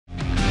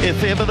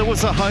If ever there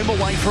was a home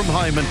away from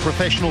home in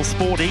professional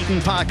sport,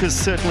 Eden Park is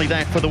certainly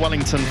that for the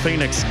Wellington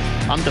Phoenix.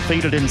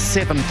 Undefeated in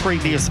 7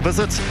 previous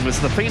visits, was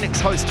the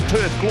Phoenix host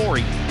Perth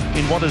Glory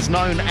in what is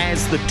known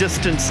as the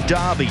Distance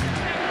Derby.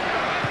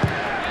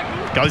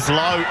 Goes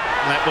low.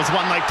 That was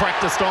one they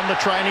practiced on the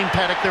training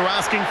paddock. They're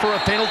asking for a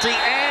penalty,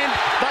 and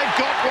they've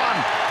got one.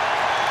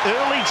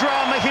 Early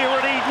drama here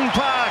at Eden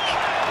Park.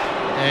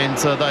 And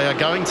they are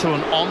going to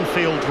an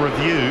on-field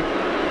review,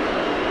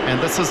 and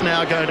this is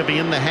now going to be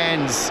in the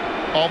hands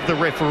of the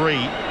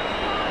referee.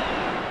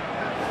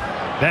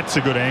 That's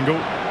a good angle.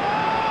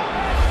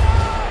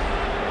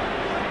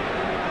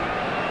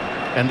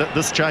 And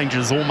this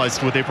changes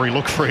almost with every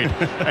look, Fred.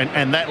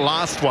 and that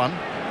last one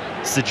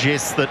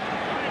suggests that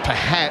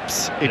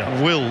perhaps it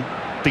will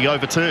be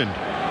overturned.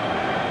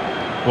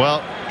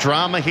 Well,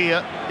 drama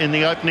here in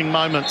the opening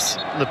moments.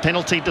 The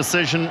penalty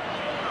decision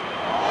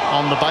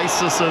on the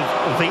basis of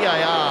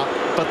VAR,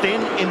 but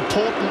then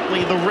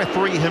importantly the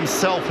referee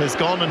himself has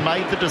gone and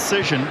made the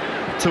decision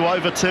to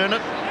overturn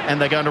it, and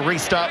they're going to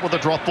restart with a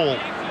drop ball.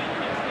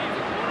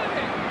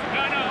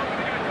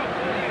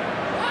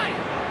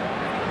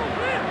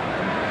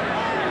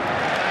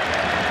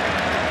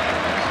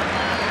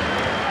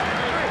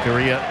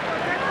 Korea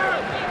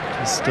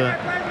just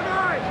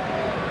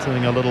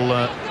doing a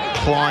little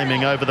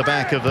climbing over the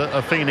back of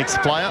a Phoenix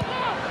player.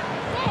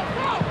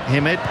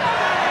 Hemed,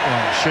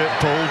 shirt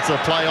pulled, a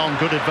play on,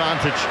 good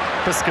advantage.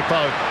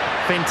 Piscopo,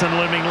 Fenton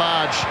looming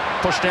large,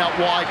 pushed out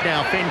wide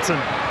now,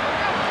 Fenton.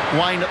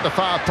 Wayne at the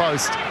far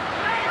post.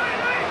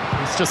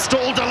 He's just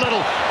stalled a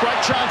little. Great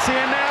chance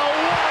here now.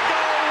 What a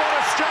goal, what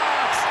a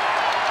start.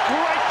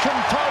 Great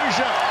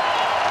composure.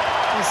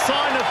 A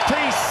sign of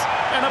peace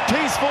and a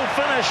peaceful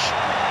finish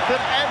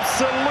that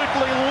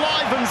absolutely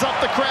livens up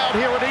the crowd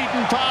here at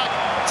Eden Park.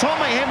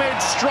 Tommy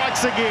Hemed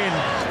strikes again.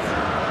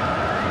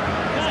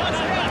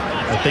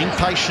 They've been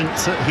patient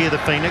here, the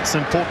Phoenix.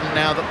 Important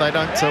now that they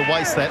don't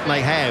waste that, and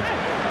they have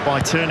by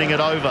turning it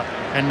over.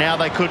 And now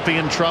they could be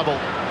in trouble.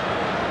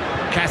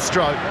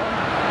 Castro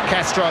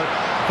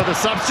for the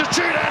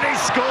substitute, and he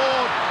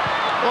scored.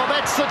 Well,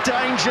 that's the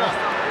danger.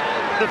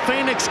 The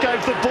Phoenix gave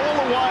the ball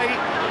away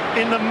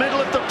in the middle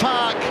of the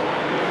park.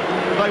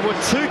 They were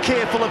too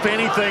careful, if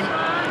anything.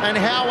 And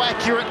how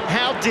accurate,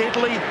 how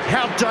deadly,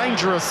 how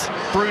dangerous,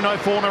 Bruno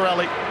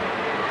Fornarelli.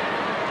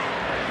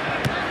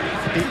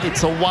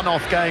 It's a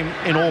one-off game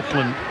in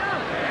Auckland.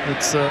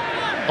 It's a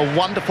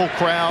wonderful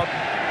crowd,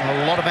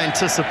 a lot of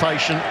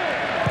anticipation.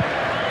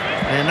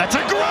 And that's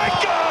a great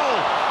goal!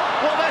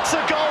 Well, that's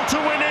a goal to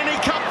win any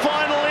cup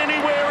final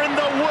anywhere in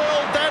the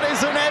world. That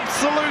is an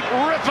absolute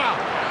ripper.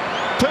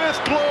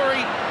 Perth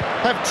Glory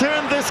have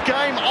turned this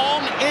game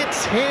on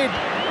its head.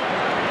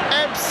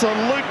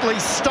 Absolutely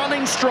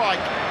stunning strike.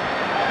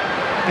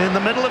 In the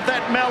middle of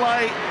that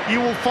melee,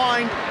 you will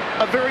find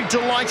a very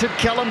delighted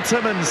Callum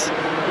Timmins.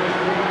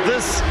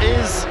 This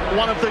is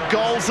one of the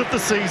goals of the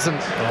season.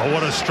 Oh,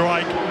 what a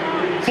strike.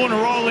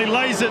 Fornarelli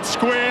lays it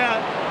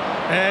square,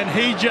 and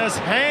he just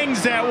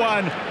hangs that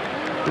one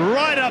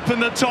right up in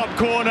the top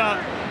corner.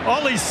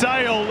 Ollie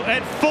Sale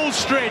at full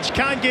stretch,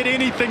 can't get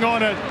anything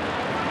on it.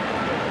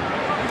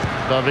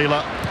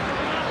 Davila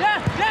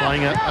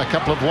playing a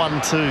couple of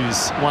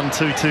 1-2s,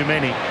 1-2 too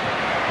many.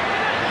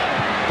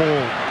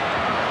 Ball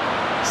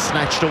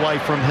snatched away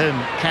from him,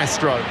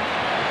 Castro.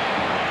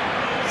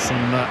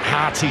 Some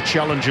hearty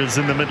challenges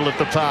in the middle of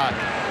the park.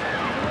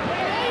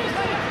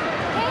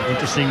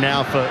 Interesting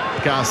now for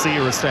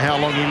Garcia as to how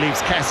long he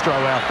leaves Castro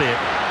out there.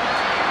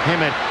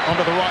 Hemed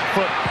onto the right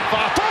foot,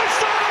 far post,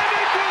 and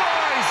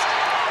equalised!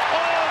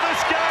 Oh,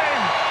 this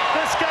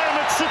game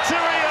at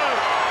Soterio.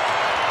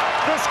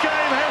 This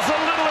game has a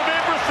little of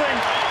everything.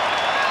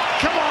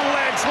 Come on,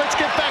 lads, let's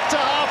get back to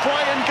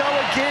halfway and go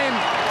again.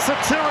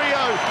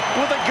 Soterio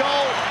with a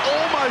goal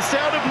almost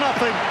out of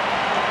nothing.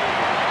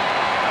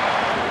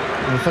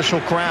 The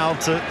official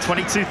crowd to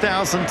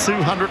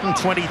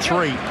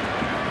 22,223.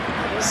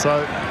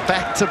 So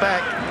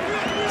back-to-back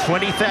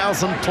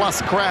 20,000 plus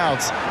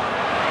crowds.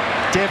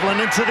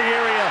 Devlin into the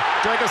area.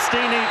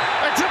 D'Agostini.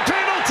 It's a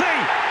penalty!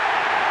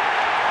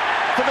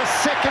 For the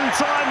second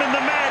time in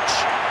the match,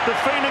 the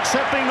Phoenix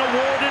have been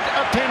awarded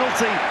a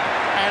penalty.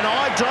 And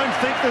I don't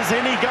think there's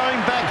any going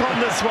back on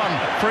this one.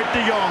 Fred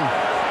de Jong.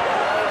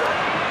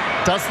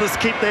 Does this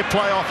keep their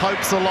playoff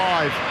hopes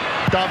alive?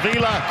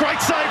 Davila,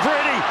 great save,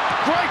 Reddy.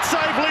 Great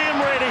save, Liam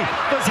Reddy.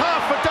 There's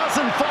half a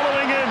dozen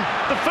following in.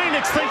 The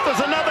Phoenix think there's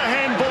another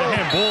handball.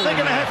 They're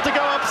going to have to go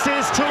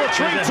upstairs 2 or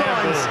 3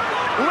 times.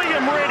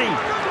 Liam Reddy.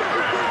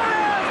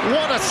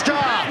 What a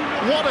star.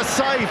 What a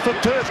save for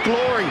Perth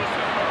Glory.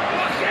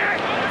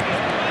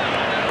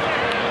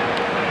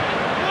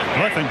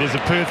 I think there's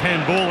a Perth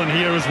handball in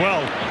here as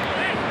well.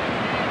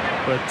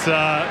 But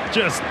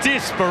just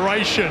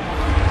desperation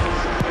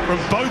from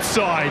both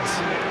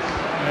sides.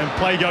 And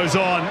play goes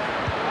on.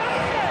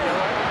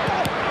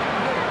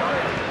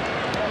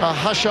 A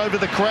hush over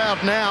the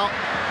crowd now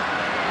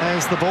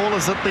as the ball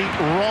is at the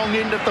wrong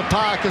end of the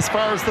park as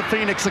far as the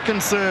Phoenix are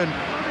concerned.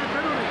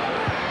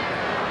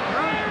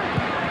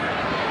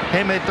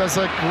 Hemed does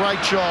a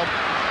great job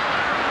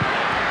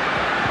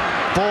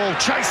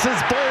chases,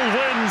 ball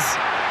wins.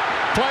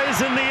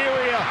 Players in the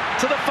area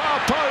to the far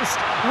post.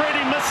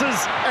 Reddy misses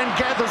and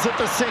gathers at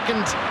the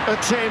second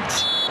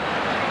attempt.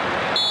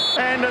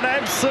 And an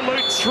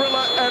absolute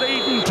thriller at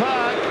Eden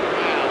Park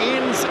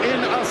ends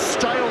in a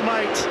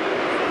stalemate.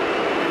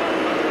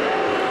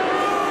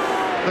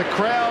 The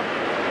crowd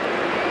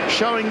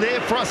showing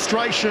their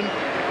frustration,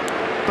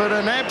 but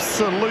an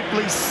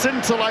absolutely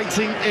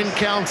scintillating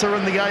encounter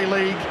in the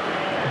A-League.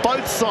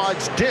 Both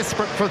sides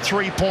desperate for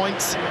 3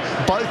 points.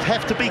 Both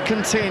have to be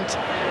content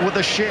with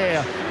a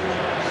share,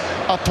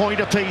 a point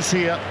apiece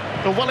here.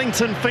 The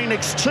Wellington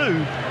Phoenix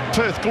 2,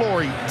 Perth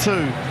Glory 2.